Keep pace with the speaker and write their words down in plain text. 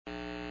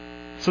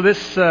So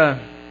this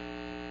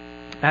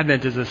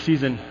Advent is a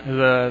season, is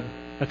a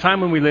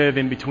time when we live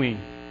in between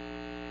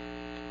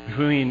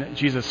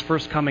Jesus'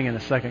 first coming and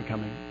the second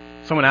coming.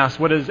 Someone asked,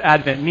 what does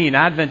Advent mean?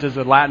 Advent is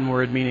a Latin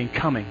word meaning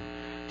coming,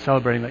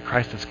 celebrating that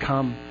Christ has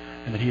come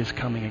and that He is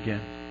coming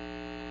again.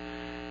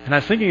 And I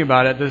was thinking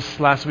about it this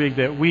last week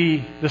that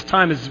this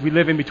time is we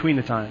live in between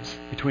the times,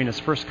 between His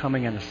first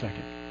coming and the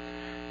second.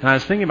 And I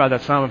was thinking about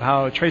that some of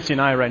how Tracy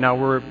and I right now,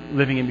 we're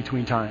living in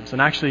between times.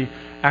 And actually,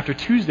 after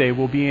Tuesday,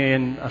 we'll be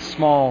in a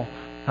small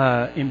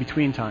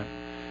in-between time.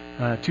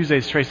 Tuesday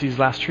is Tracy's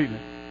last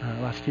treatment,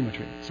 last chemo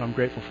treatment. So I'm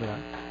grateful for that.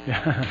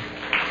 Yeah.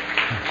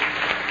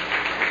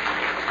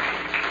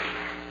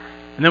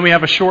 And then we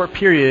have a short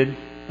period,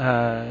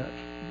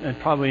 and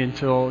probably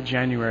until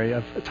January,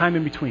 of time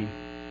in between.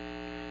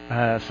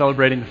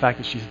 Celebrating the fact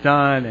that she's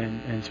done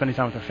and spending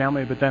time with her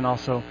family, but then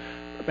also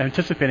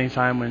anticipating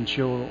time when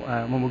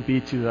we'll be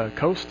to the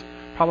coast,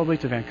 probably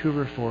to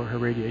Vancouver for her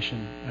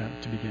radiation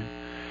to begin.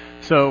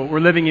 So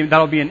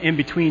that'll be an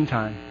in-between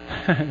time,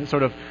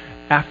 sort of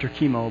after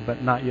chemo,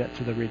 but not yet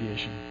to the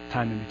radiation,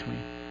 time in between.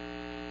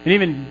 And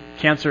even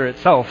cancer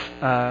itself,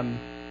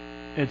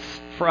 it's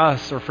for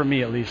us, or for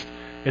me at least,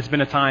 it's been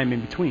a time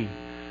in between.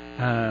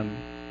 From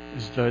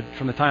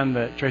the time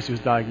that Tracy was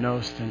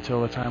diagnosed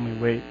until the time we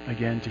wait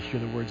again to hear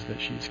the words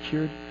that she's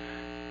cured,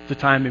 it's a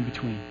time in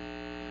between,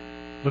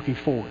 looking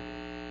forward.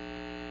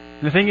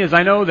 And the thing is,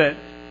 I know that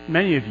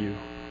many of you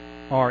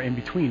are in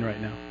between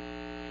right now.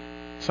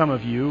 Some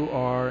of you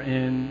are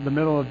in the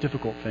middle of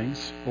difficult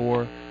things,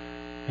 or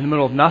in the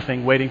middle of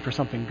nothing, waiting for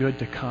something good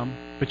to come,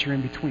 but you're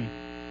in between,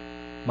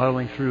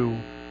 muddling through,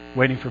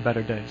 waiting for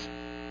better days.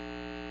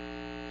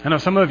 I know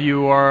some of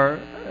you are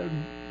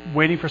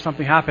waiting for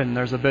something to happen.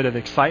 There's a bit of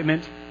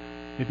excitement,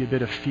 maybe a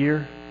bit of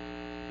fear,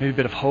 maybe a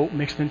bit of hope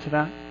mixed into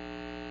that.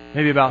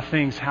 Maybe about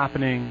things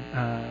happening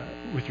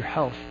with your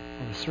health,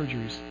 or the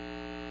surgeries,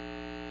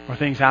 or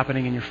things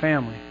happening in your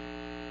family,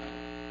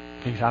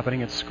 things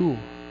happening at school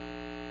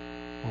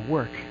or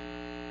work.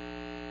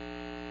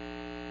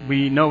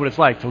 We know what it's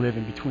like to live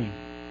in between,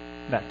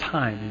 that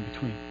time in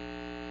between.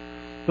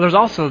 But there's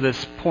also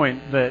this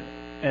point that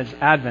as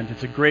Advent,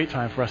 it's a great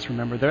time for us to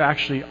remember that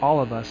actually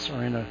all of us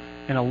are in a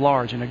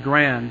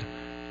grand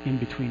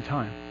in-between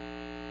time.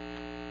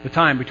 The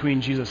time between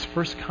Jesus'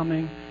 first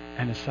coming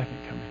and His second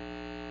coming.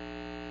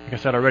 Like I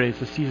said already, it's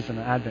the season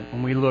of Advent.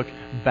 When we look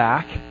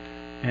back,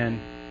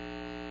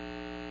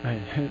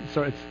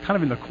 so it's kind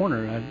of in the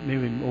corner,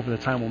 maybe over the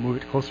time we'll move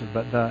it closer,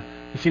 but the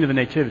scene of the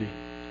Nativity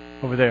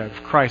over there,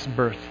 of Christ's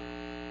birth,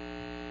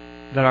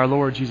 that our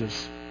Lord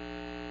Jesus,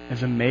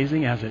 as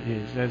amazing as it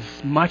is, as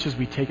much as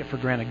we take it for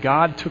granted,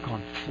 God took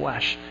on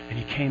flesh and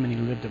He came and He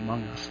lived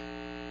among us.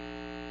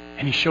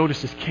 And He showed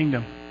us His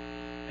kingdom.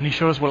 And He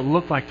showed us what it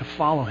looked like to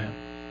follow Him.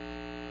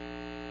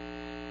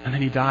 And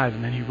then He died,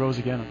 and then He rose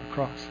again on the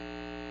cross.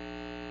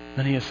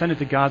 Then He ascended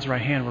to God's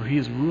right hand, where He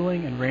is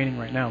ruling and reigning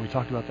right now. We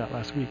talked about that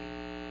last week.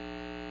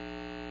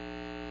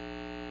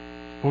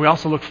 But we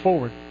also look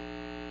forward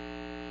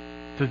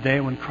to the day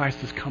when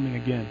Christ is coming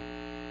again.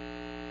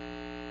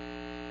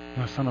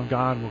 And the Son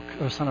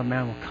of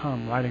Man will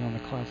come riding on the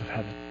clouds of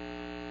heaven.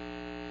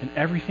 And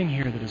everything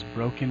here that is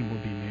broken will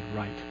be made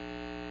right.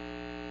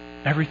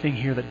 Everything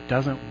here that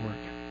doesn't work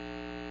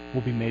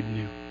will be made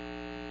new.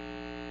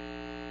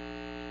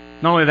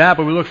 Not only that,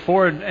 but we look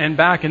forward and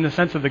back in the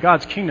sense of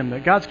God's kingdom,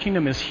 that God's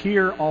kingdom is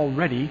here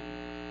already.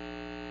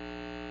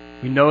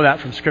 We know that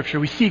from Scripture.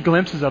 We see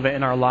glimpses of it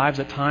in our lives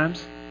at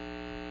times,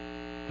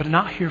 but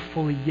not here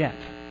fully yet.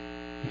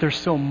 There's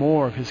still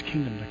more of His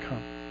kingdom to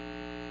come.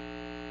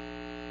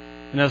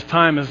 And as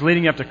time is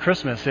leading up to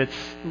Christmas,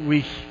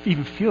 we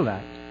even feel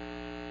that.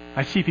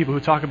 I see people who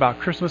talk about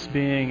Christmas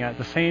being at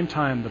the same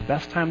time the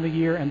best time of the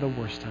year and the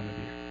worst time of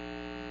the year.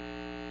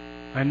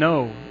 I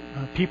know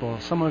people,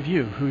 some of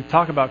you, who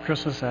talk about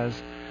Christmas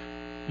as,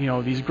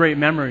 these great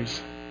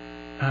memories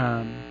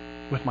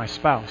with my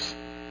spouse.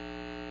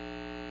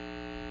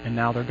 And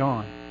now they're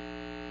gone.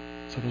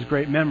 So those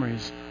great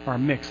memories are a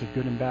mix of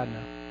good and bad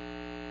now.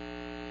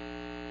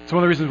 It's one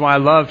of the reasons why I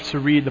love to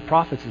read the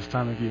prophets this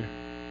time of year.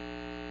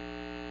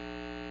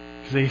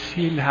 Because they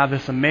seem to have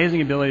this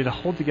amazing ability to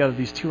hold together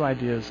these two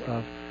ideas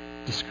of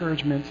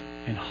discouragement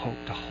and hope,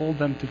 to hold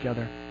them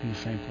together in the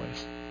same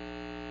place.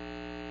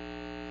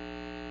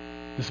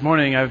 This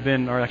morning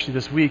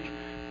this week,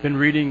 been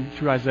reading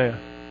through Isaiah.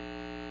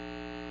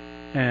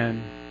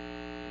 And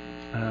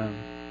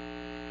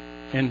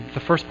in the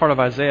first part of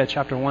Isaiah,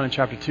 chapter 1 and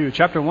chapter 2,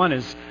 chapter 1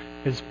 is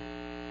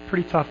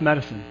pretty tough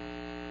medicine,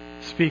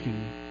 speaking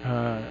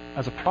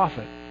as a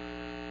prophet,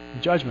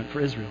 judgment for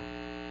Israel,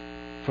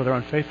 for their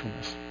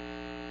unfaithfulness.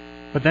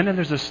 But then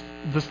there's this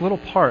little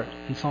part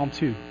in Psalm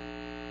 2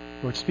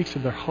 where it speaks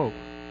of their hope,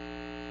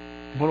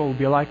 what it will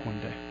be like one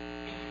day.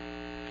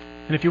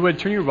 And if you would,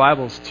 turn your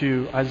Bibles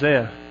to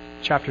Isaiah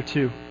chapter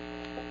 2.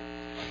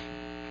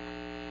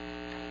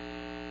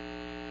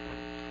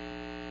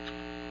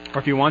 Or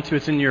if you want to,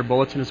 it's in your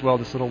bulletin as well,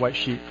 this little white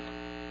sheet.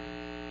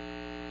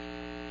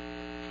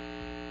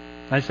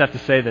 I just have to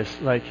say this,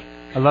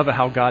 I love it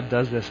how God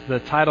does this. The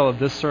title of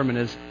this sermon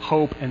is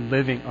Hope and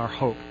Living Our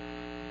Hope.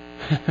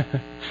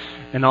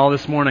 And all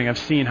this morning I've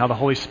seen how the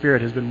Holy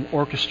Spirit has been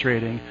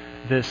orchestrating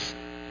this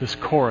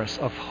chorus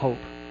of hope.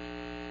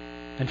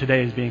 And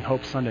today is being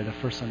Hope Sunday, the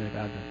first Sunday of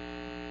Advent.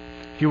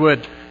 If you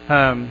would,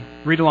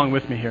 read along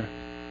with me here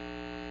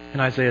in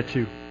Isaiah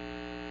 2.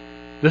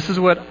 This is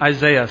what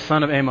Isaiah,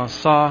 son of Amos,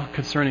 saw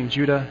concerning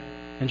Judah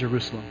and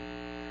Jerusalem.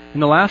 In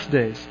the last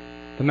days,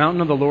 the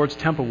mountain of the Lord's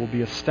temple will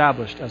be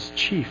established as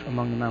chief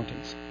among the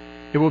mountains.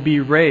 It will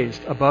be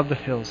raised above the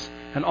hills,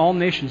 and all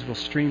nations will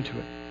stream to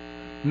it.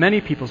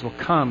 Many peoples will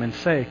come and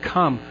say,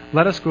 "Come,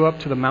 let us go up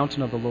to the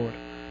mountain of the Lord,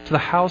 to the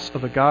house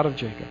of the God of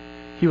Jacob.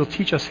 He will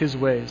teach us his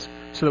ways,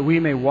 so that we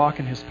may walk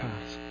in his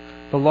paths.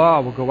 The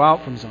law will go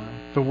out from Zion,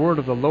 the word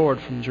of the Lord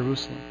from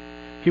Jerusalem.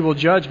 He will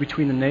judge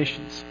between the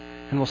nations,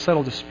 and will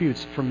settle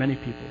disputes for many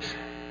peoples.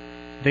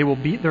 They will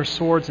beat their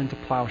swords into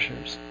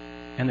plowshares,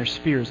 and their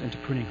spears into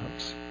pruning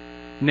hooks.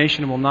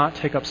 Nation will not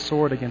take up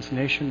sword against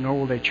nation, nor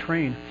will they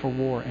train for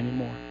war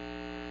anymore.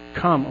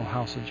 Come, O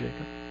house of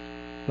Jacob,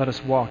 let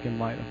us walk in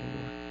light of the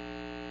Lord."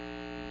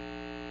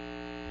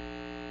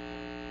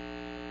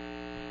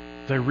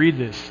 As I read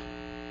this,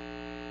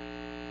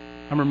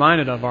 I'm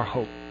reminded of our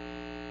hope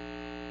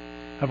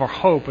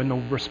and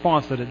the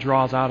response that it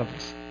draws out of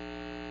us.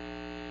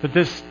 That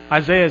this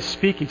Isaiah is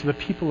speaking to the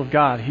people of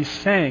God. He's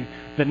saying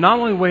that not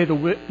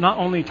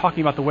only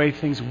talking about the way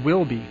things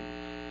will be,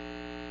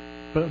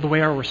 but the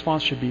way our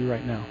response should be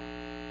right now.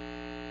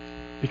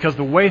 Because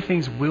the way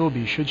things will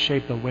be should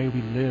shape the way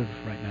we live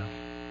right now.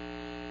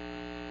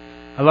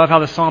 I love how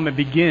the psalm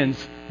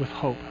begins with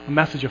hope, a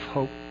message of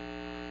hope,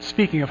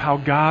 speaking of how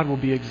God will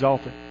be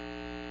exalted.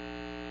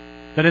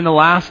 That in the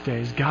last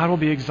days, God will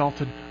be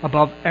exalted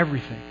above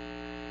everything.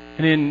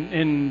 And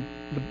in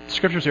the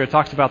scriptures here, it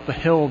talks about the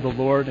hill of the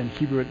Lord. In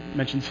Hebrew, it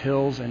mentions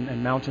hills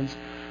and mountains.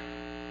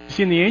 You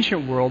see, in the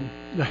ancient world,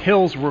 the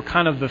hills were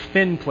kind of the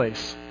thin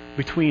place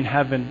between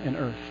heaven and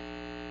earth.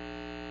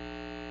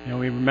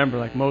 We remember,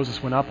 like,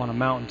 Moses went up on a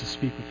mountain to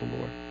speak with the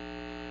Lord.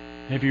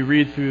 And if you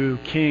read through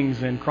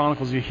Kings and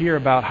Chronicles, you hear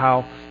about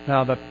how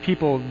the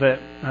people that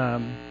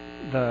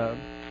the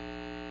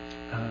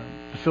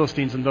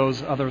Philistines and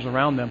those others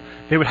around them,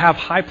 they would have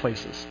high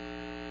places.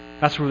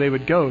 That's where they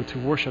would go to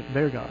worship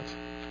their gods.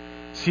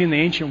 See, in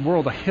the ancient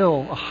world, a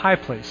hill, a high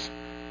place,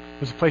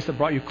 was a place that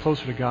brought you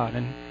closer to God.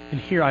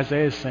 And here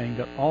Isaiah is saying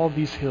that all of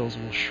these hills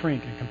will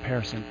shrink in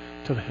comparison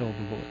to the hill of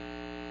the Lord.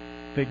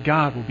 That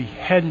God will be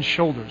head and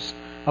shoulders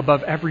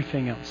above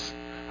everything else,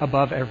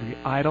 above every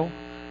idol,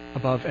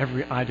 above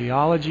every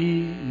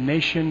ideology,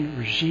 nation,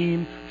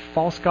 regime,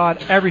 false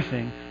god,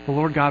 everything. The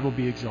Lord God will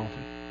be exalted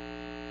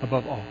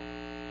above all.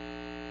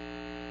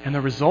 And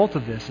the result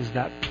of this is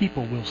that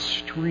people will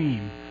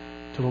stream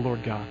to the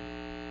Lord God.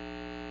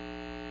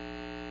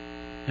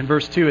 In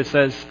verse 2 it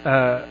says,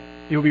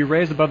 "He will be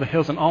raised above the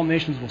hills and all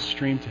nations will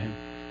stream to him."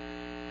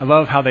 I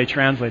love how they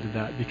translated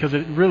that, because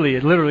it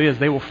literally is.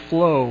 They will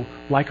flow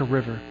like a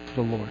river to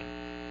the Lord.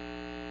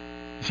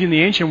 You see, in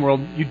the ancient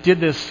world, you did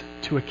this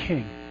to a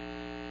king.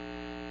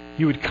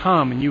 You would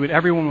come and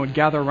everyone would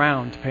gather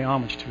around to pay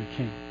homage to a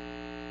king.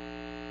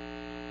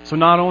 So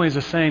not only is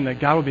it saying that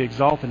God will be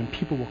exalted and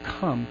people will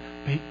come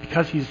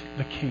because he's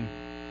the king,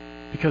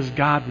 because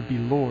God would be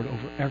Lord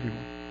over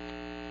everyone.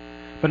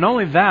 But not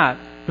only that,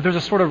 but there's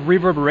a sort of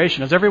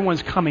reverberation. As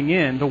everyone's coming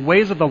in, the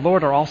ways of the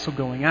Lord are also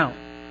going out.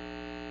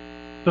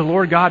 The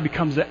Lord God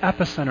becomes the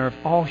epicenter of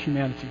all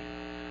humanity,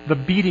 the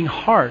beating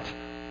heart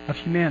of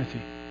humanity,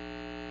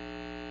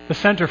 the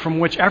center from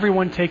which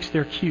everyone takes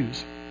their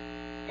cues.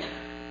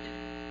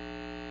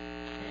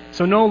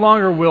 So no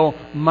longer will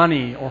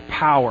money or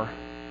power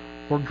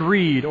or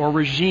greed or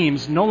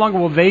regimes, no longer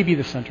will they be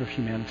the center of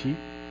humanity,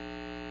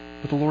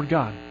 but the Lord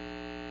God.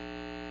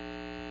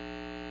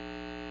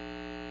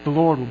 The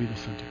Lord will be the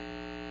center.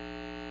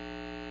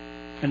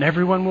 And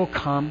everyone will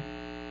come.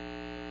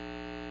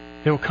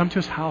 They will come to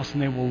his house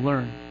and they will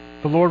learn.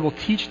 The Lord will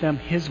teach them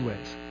his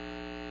ways.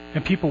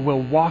 And people will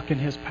walk in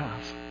his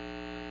paths.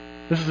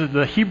 This is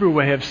the Hebrew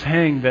way of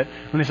saying that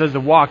when it says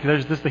to walk,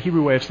 this is the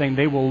Hebrew way of saying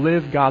they will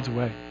live God's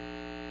way.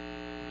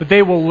 That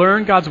they will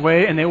learn God's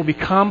way and they will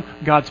become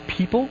God's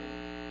people.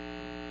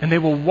 And they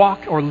will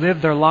walk or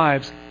live their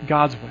lives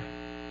God's way.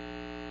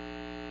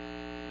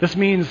 This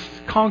means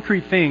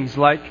concrete things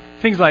like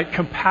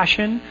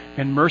compassion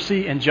and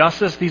mercy and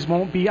justice. These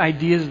won't be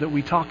ideas that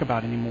we talk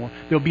about anymore.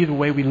 They'll be the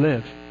way we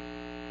live.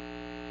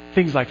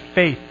 Things like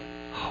faith,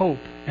 hope,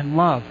 and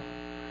love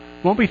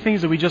won't be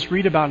things that we just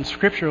read about in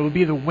Scripture. It will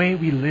be the way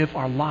we live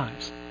our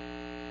lives.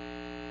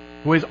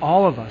 The ways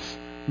all of us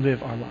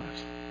live our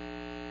lives.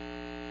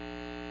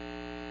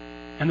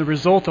 And the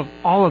result of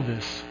all of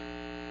this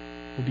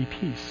will be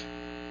peace.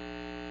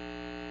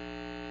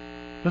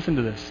 Listen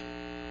to this.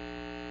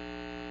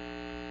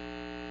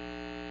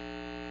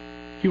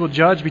 He will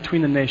judge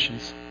between the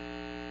nations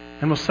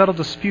and will settle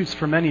disputes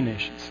for many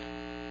nations.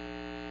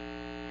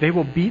 They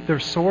will beat their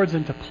swords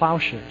into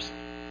plowshares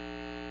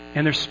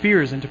and their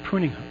spears into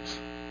pruning hooks.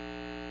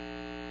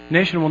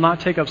 Nation will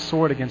not take up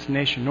sword against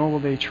nation, nor will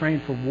they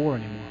train for war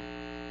anymore.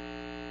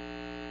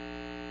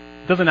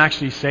 It doesn't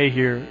actually say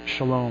here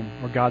shalom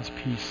or God's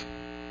peace,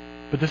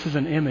 but this is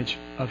an image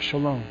of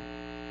shalom,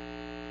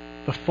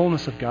 the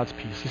fullness of God's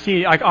peace. You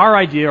see, like our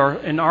idea, or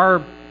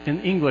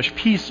in English,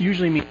 peace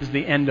usually means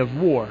the end of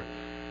war.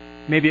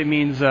 Maybe it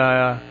means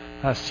a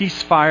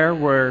ceasefire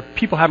where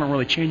people haven't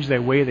really changed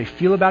their way they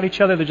feel about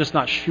each other. They're just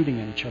not shooting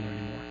at each other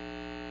anymore.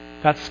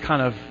 That's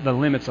kind of the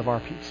limits of our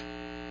peace.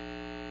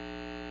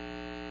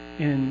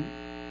 And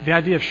the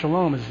idea of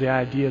shalom is the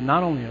idea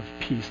not only of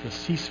peace, the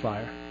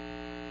ceasefire,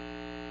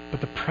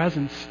 but the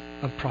presence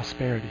of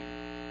prosperity,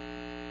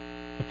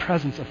 the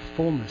presence of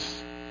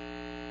fullness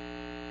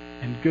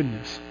and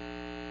goodness.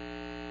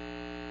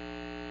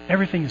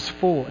 Everything is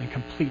full and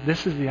complete.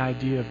 This is the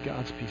idea of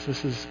God's peace.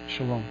 This is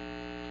shalom.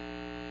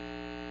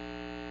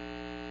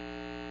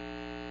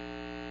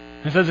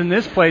 It says in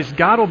this place,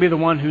 God will be the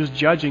one who's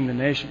judging the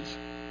nations.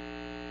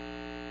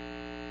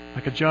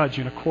 Like a judge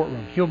in a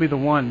courtroom. He'll be the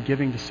one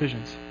giving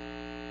decisions.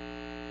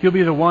 He'll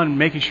be the one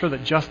making sure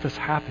that justice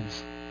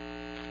happens.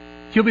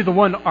 He'll be the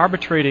one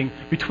arbitrating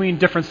between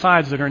different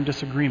sides that are in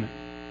disagreement.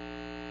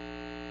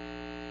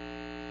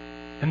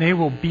 And they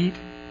will beat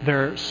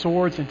their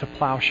swords into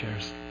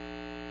plowshares.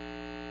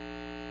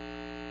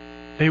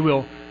 They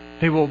will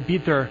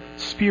beat their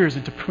spears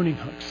into pruning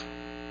hooks.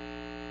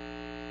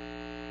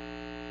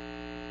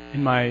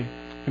 In my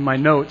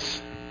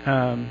notes,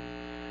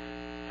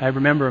 I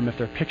remember them if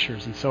they're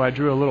pictures, and so I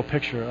drew a little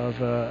picture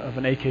of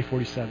an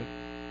AK-47.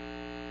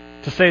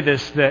 To say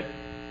this, that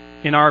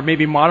in our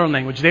maybe modern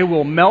language, they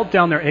will melt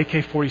down their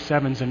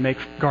AK-47s and make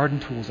garden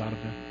tools out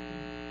of them.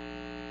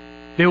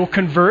 They will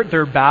convert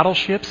their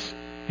battleships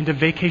into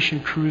vacation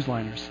cruise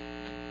liners.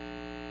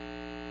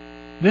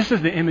 This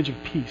is the image of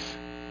peace.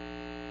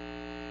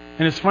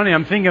 And it's funny,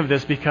 I'm thinking of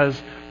this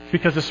because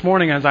this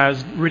morning as I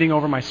was reading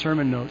over my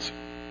sermon notes,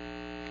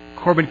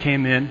 Corbin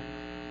came in.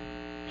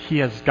 He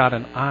has got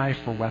an eye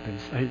for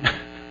weapons. I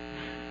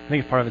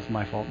think part of it's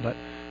my fault, but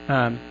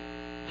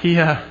he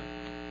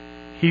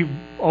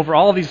over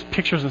all of these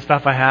pictures and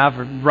stuff I have,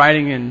 or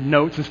writing in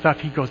notes and stuff,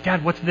 he goes,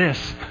 "Dad, what's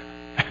this?"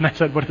 And I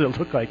said, "What does it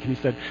look like?" And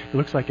he said, "It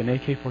looks like an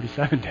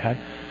AK-47, Dad."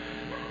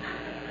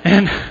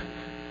 And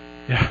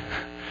yeah,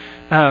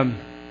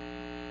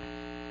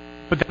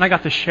 but then I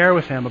got to share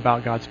with him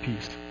about God's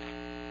peace.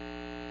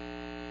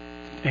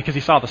 Because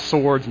he saw the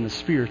swords and the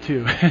spear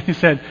too. He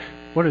said,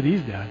 "What are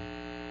these, Dad?"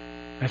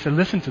 I said,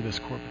 "Listen to this,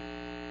 Corbin.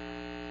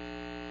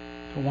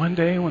 But one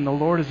day when the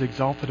Lord is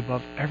exalted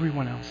above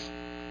everyone else,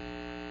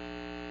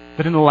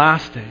 that in the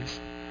last days,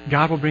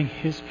 God will bring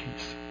His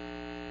peace.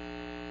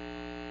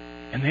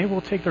 And they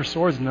will take their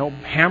swords and they'll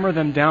hammer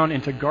them down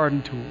into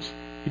garden tools."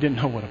 He didn't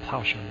know what a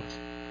plowshare was.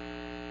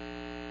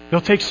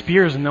 They'll take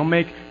spears and they'll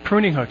make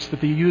pruning hooks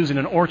that they use in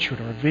an orchard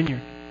or a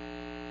vineyard.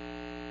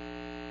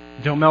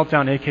 They'll melt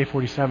down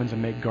AK-47s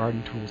and make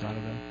garden tools out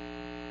of them.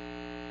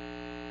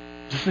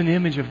 This is an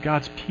image of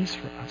God's peace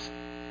for us.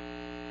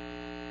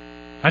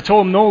 I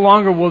told him no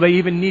longer will they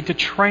even need to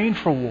train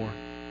for war.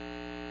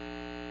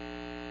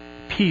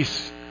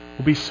 Peace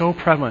will be so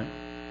prevalent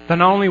that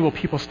not only will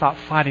people stop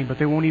fighting, but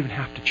they won't even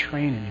have to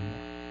train anymore.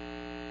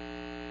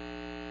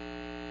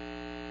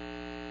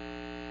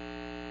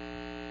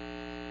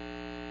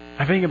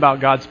 I think about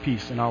God's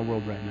peace in our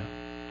world right now.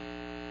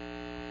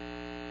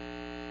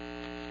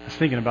 I was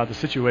thinking about the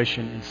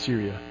situation in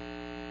Syria.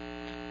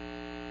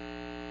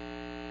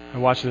 I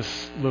watched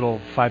this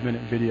little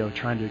 5-minute video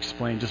trying to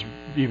explain just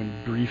even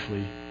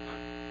briefly,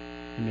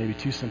 and maybe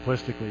too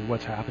simplistically,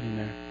 what's happening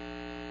there.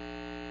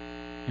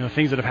 You know,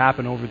 things that have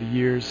happened over the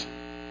years.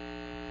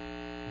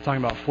 I'm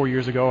talking about 4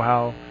 years ago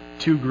how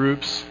 2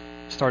 groups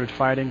started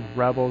fighting,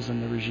 rebels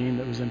and the regime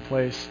that was in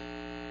place.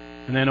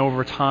 And then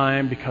over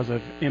time, because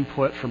of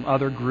input from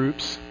other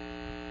groups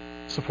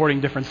supporting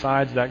different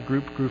sides, that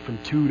group grew from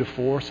 2 to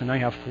 4, so now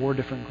you have 4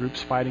 different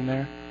groups fighting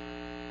there.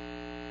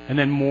 And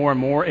then more and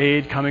more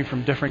aid coming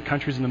from different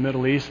countries in the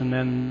Middle East, and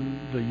then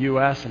the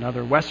U.S. and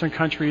other Western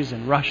countries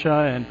and Russia,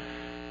 and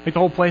I think the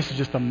whole place is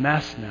just a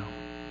mess now.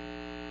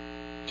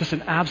 Just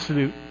an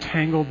absolute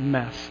tangled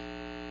mess.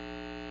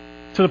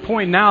 To the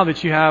point now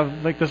that you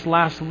have, like this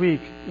last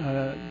week,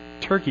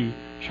 Turkey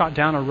shot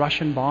down a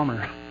Russian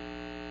bomber.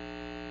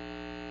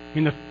 I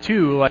mean, the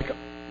two, like,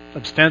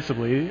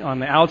 ostensibly, on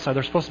the outside,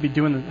 they're supposed to be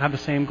have the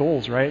same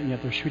goals, right? And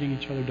yet they're shooting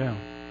each other down.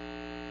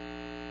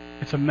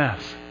 It's a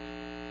mess.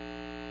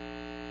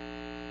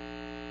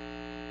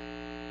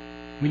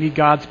 We need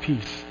God's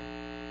peace.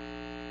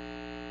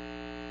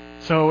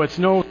 So it's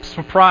no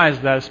surprise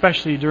that,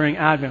 especially during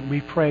Advent,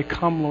 we pray,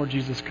 "Come, Lord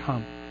Jesus,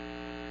 come."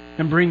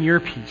 And bring your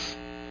peace.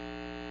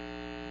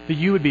 That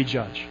you would be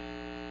judge.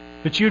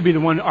 That you would be the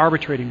one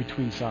arbitrating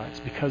between sides.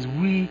 Because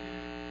we,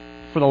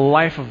 for the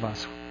life of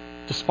us,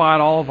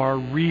 despite all of our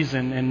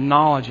reason and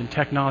knowledge and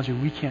technology,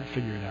 we can't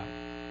figure it out.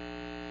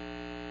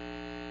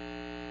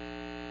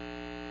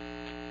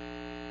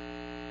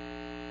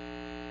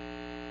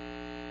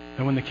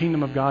 And when the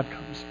kingdom of God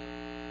comes,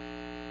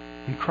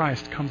 when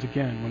Christ comes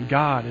again, when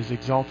God is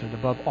exalted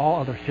above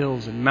all other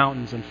hills and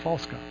mountains and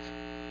false gods,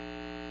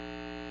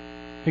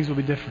 things will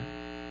be different.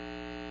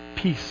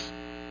 Peace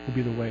will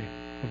be the way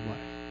of life.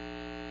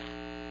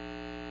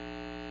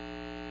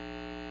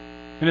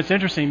 And it's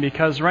interesting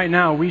because right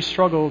now we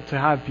struggle to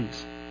have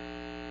peace.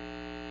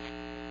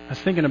 I was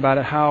thinking about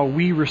it, how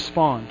we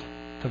respond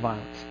to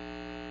violence.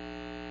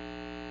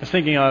 I was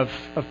thinking of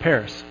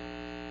Paris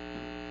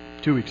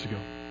 2 weeks ago.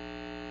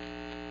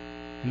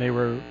 And they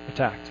were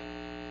attacked.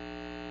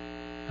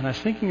 And I was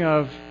thinking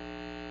of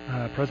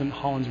President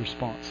Holland's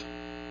response.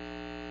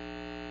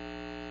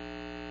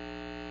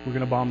 We're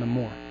going to bomb them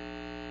more.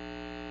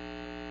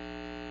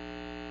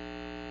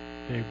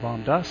 They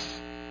bombed us.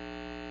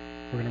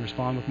 We're going to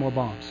respond with more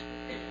bombs.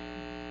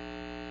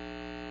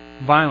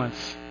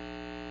 Violence,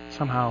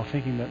 somehow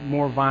thinking that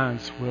more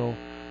violence will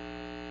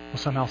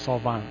somehow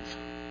solve violence.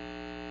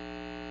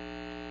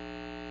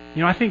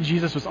 You know, I think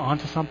Jesus was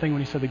onto something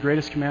when he said, the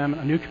greatest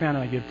commandment, a new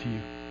commandment I give to you,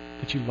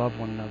 that you love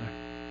one another.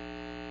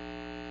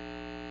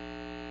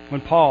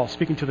 When Paul,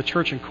 speaking to the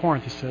church in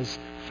Corinth, he says,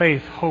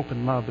 faith, hope,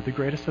 and love, but the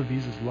greatest of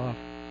these is love.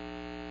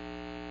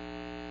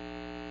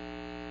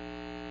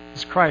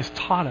 As Christ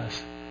taught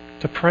us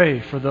to pray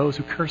for those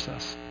who curse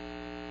us,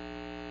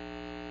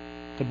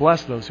 to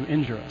bless those who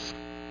injure us,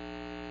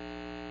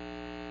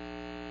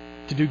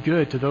 to do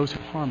good to those who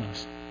harm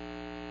us.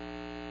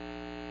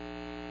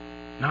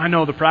 Now I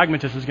know the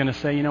pragmatist is going to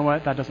say, you know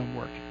what, that doesn't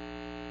work.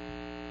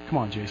 Come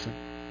on, Jason.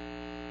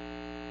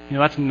 You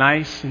know, that's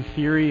nice in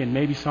theory and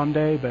maybe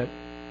someday, but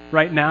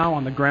right now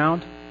on the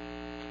ground,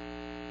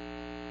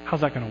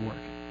 how's that going to work?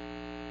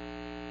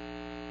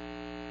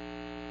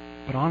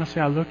 But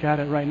honestly, I look at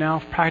it right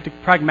now,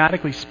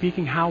 pragmatically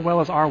speaking, how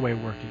well is our way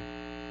working?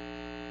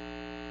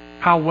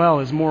 How well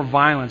is more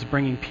violence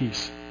bringing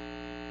peace?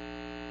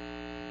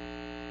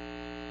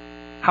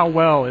 How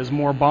well is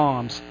more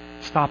bombs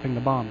stopping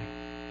the bombing?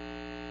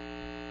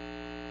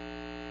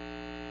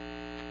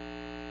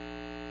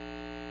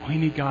 We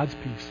need God's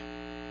peace.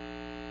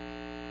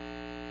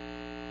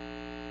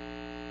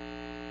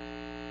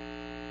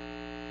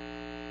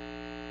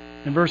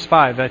 In verse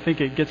 5, I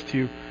think it gets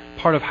to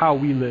part of how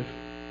we live.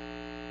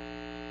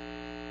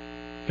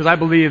 Because I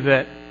believe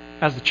that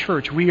as the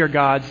church, we are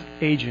God's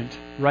agent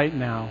right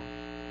now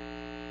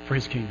for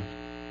His kingdom.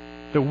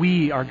 That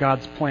we are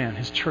God's plan,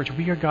 His church.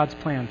 We are God's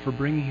plan for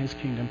bringing His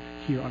kingdom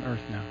here on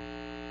earth now.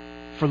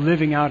 For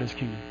living out His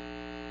kingdom.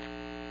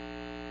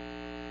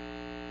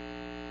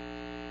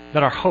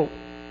 That our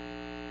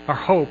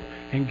hope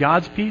in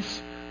God's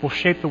peace will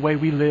shape the way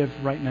we live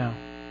right now.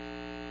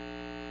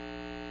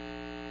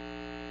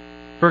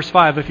 Verse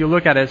 5, if you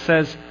look at it, it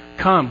says,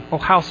 come, O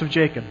house of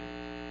Jacob,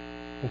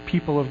 O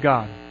people of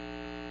God,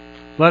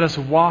 let us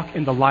walk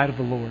in the light of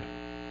the Lord.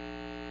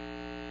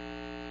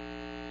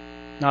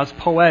 Now it's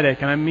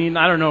poetic, and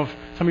I don't know if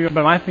some of you,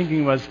 but my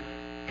thinking was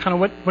kind of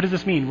what does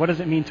this mean? What does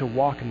it mean to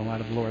walk in the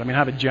light of the Lord? I mean, I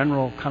have a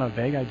general kind of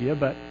vague idea,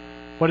 but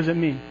what does it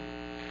mean?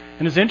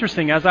 And it's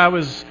interesting, as I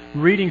was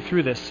reading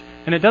through this,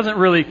 and it doesn't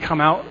really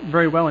come out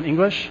very well in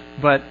English,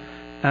 but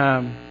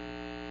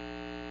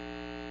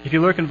if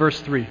you look in verse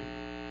 3, it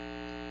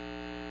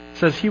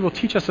says, He will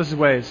teach us His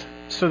ways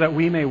so that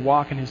we may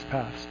walk in His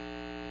paths.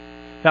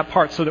 That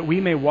part, so that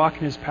we may walk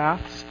in His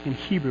paths, in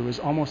Hebrew is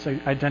almost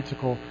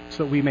identical,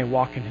 so that we may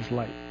walk in His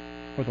light,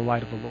 or the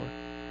light of the Lord.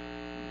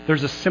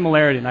 There's a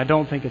similarity, and I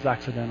don't think it's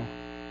accidental.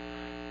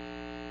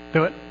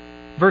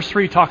 Verse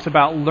 3 talks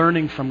about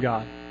learning from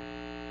God.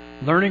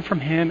 Learning from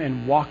Him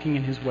and walking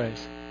in His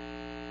ways.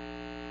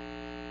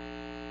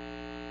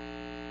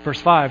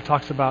 Verse 5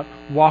 talks about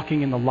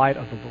walking in the light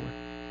of the Lord.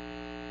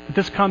 But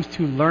this comes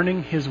to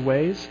learning His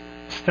ways,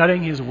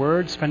 studying His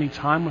Word, spending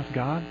time with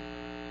God,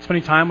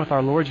 spending time with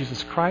our Lord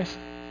Jesus Christ,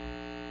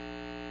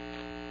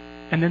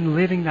 and then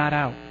living that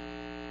out.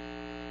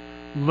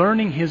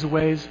 Learning His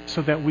ways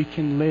so that we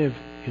can live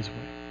His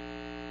way.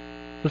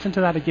 Listen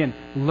to that again.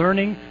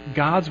 Learning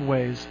God's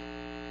ways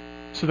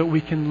so that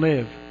we can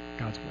live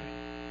God's way.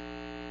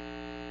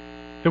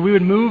 That we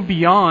would move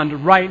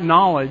beyond right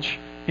knowledge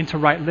into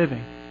right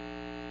living.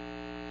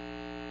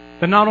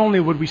 That not only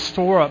would we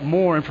store up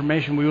more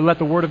information, we would let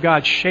the Word of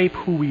God shape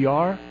who we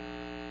are,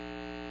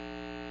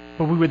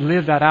 but we would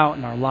live that out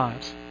in our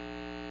lives.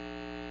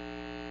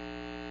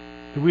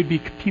 That we'd be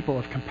people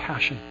of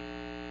compassion.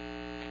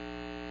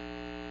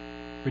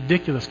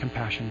 Ridiculous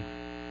compassion.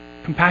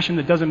 Compassion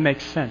that doesn't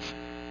make sense.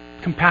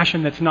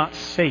 Compassion that's not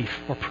safe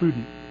or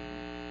prudent.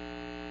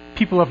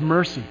 People of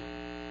mercy.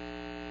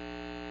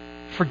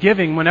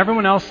 Forgiving when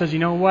everyone else says, you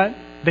know what?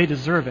 They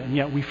deserve it, and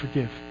yet we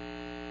forgive.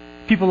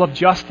 People of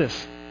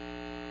justice.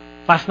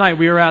 Last night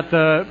we were at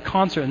the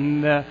concert,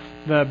 and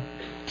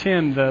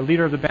Tim, the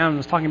leader of the band,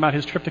 was talking about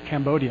his trip to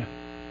Cambodia.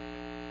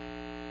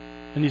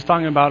 And he's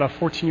talking about a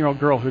 14-year-old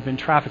girl who had been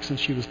trafficked since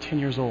she was 10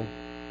 years old.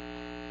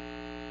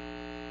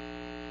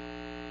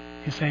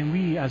 He's saying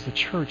we, as the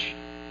church,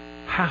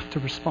 have to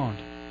respond.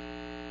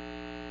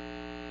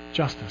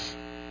 Justice.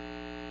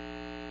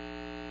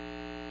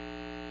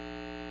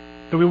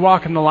 That we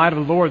walk in the light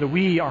of the Lord, that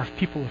we are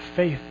people of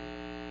faith.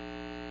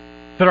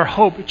 That our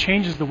hope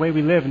changes the way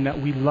we live, and that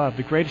we love.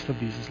 The greatest of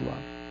these is love.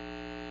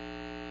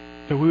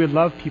 That we would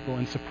love people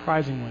in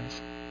surprising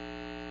ways,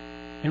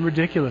 in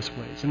ridiculous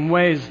ways, in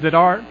ways that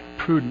aren't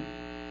prudent,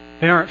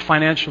 they aren't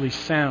financially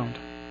sound,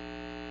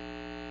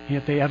 and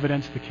yet they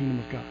evidence the kingdom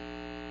of God.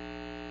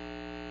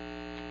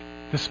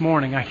 This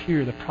morning, I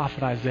hear the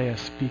prophet Isaiah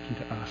speaking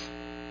to us.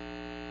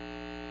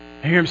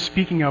 I hear him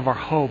speaking of our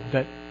hope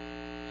that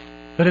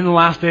in the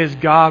last days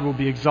God will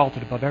be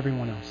exalted above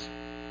everyone else.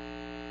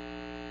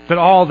 That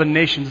all the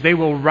nations, they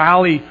will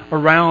rally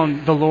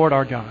around the Lord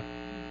our God.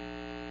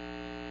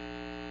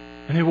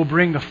 And they will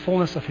bring the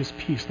fullness of His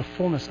peace, the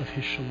fullness of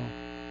His shalom.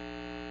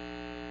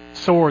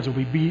 Swords will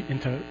be beat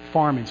into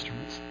farm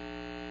instruments.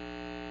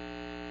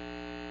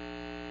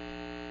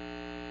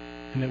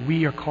 And that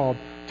we are called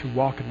to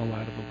walk in the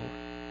light of the Lord.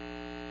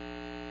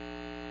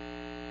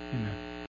 Amen.